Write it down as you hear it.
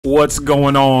What's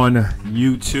going on,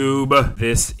 YouTube?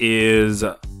 This is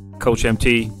Coach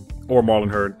MT or Marlon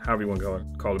Hurd, however you want to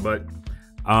call it. But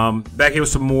back here with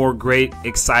some more great,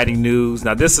 exciting news.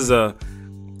 Now, this is an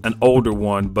older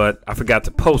one, but I forgot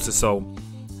to post it, so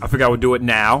I figured I would do it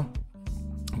now.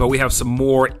 But we have some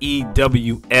more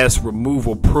EWS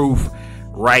removal proof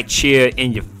right here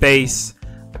in your face.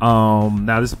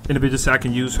 Now, this individual said I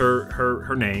can use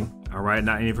her name. All right,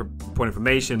 not any of her point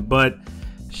information, but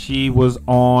she was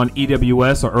on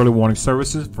EWS, or Early Warning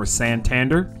Services, for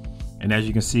Santander. And as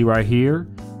you can see right here,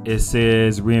 it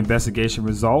says reinvestigation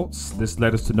results. This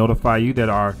led us to notify you that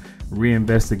our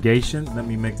reinvestigation, let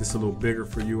me make this a little bigger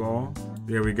for you all.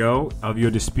 There we go. Of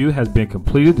your dispute has been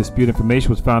completed. Dispute information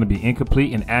was found to be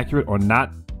incomplete, inaccurate, or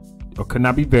could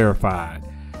not be verified.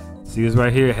 See this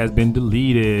right here? It has been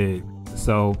deleted.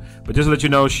 So, but just to let you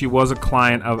know, she was a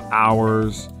client of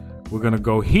ours. We're gonna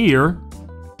go here.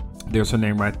 There's her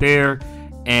name right there,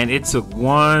 and it took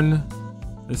one,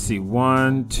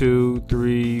 2,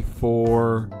 3,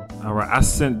 4. All right, I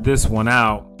sent this one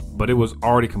out, but it was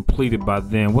already completed by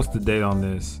then. What's the date on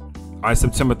this? All right,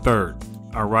 September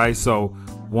 3rd. All right, so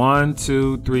 1,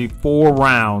 2, 3, 4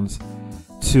 rounds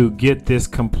to get this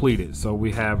completed. So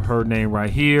we have her name right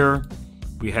here.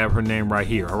 We have her name right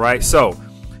here. All right, so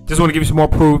just want to give you some more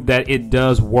proof that it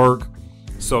does work.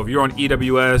 So if you're on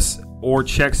EWS or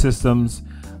Chexsystems,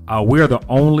 we are the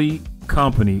only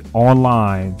company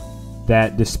online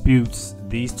that disputes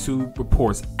these two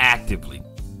reports actively.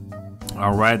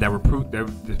 All right,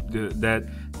 that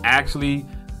actually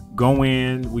go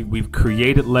in. We've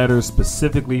created letters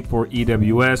specifically for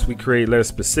EWS. We create letters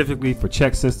specifically for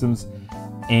Chexsystems,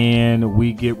 and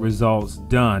we get results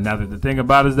done. Now, the thing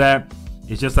about it is that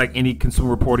it's just like any consumer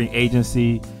reporting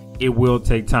agency. It will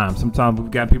take time. Sometimes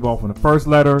we've got people off on the first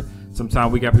letter.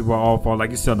 Sometimes we got people off on,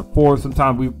 like you said, on the 4th.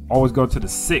 Sometimes we always go to the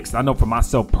 6th. I know for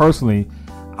myself personally,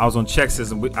 I was on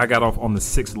Chexsystems. I got off on the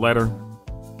 6th letter.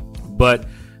 But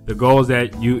the goal is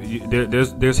that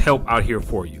there's help out here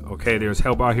for you. Okay, there's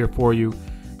help out here for you,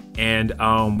 and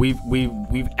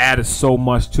we've added so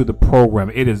much to the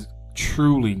program. It is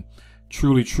truly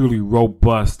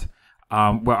robust.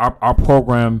 Well, our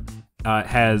program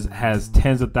has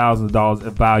tens of thousands of dollars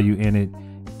of value in it,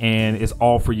 and it's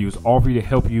all for you. It's all for you to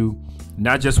help you,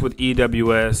 not just with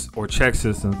EWS or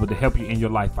Chexsystems, but to help you in your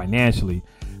life financially,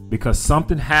 because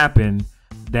something happened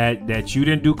that you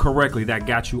didn't do correctly that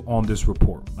got you on this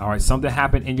report. All right, something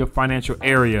happened in your financial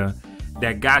area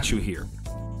that got you here.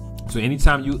 So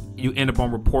anytime you end up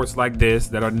on reports like this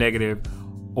that are negative,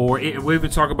 or we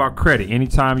even talk about credit.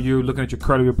 Anytime you're looking at your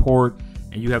credit report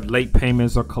and you have late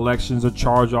payments or collections or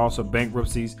charge-offs or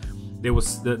bankruptcies,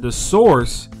 the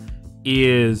source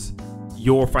is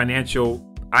your financial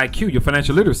IQ, your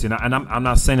financial literacy. And I'm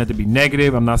not saying that to be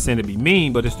negative. I'm not saying to be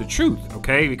mean, but it's the truth,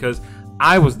 okay? Because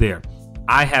I was there.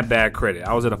 I had bad credit.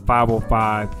 I was at a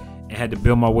 505 and had to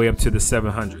build my way up to the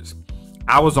 700s.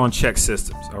 I was on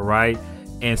Chexsystems, all right?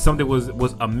 And something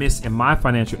was amiss in my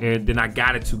financial area. Then I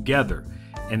got it together.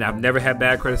 And I've never had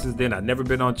bad credit since then. I've never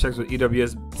been on Chex with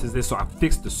EWS since then. So I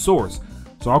fixed the source.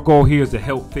 So our goal here is to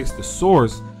help fix the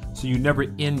source, so you never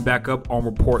end back up on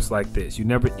reports like this. You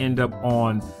never end up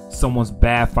on someone's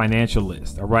bad financial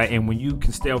list, all right? And when you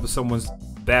can stay off of someone's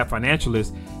bad financial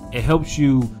list, it helps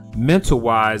you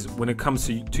mental-wise when it comes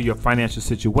to your financial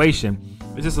situation.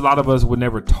 It's just a lot of us were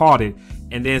never taught it.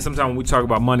 And then sometimes when we talk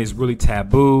about money, it's really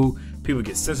taboo. People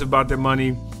get sensitive about their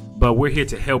money, but we're here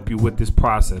to help you with this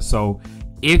process. So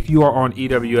if you are on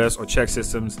EWS or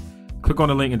Chexsystems, click on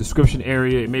the link in the description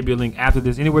area. It may be a link after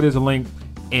this. Anywhere there's a link,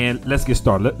 and let's get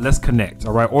started. Let's connect,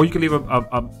 all right? Or you can leave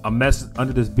a message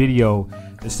under this video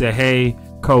and say, hey,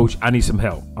 Coach, I need some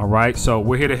help, all right? So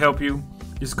we're here to help you.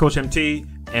 This is Coach MT,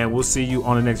 and we'll see you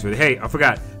on the next video. Hey, I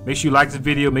forgot. Make sure you like this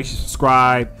video. Make sure you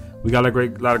subscribe. We got a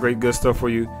lot of great good stuff for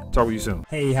you. Talk with you soon.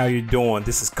 Hey, how you doing?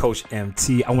 This is Coach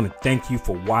MT. I want to thank you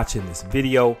for watching this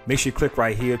video. Make sure you click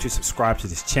right here to subscribe to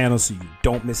this channel so you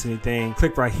don't miss anything.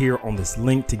 Click right here on this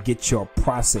link to get your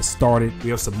process started.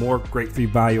 We have some more great free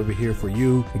value over here for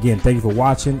you. Again, thank you for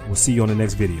watching. We'll see you on the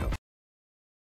next video.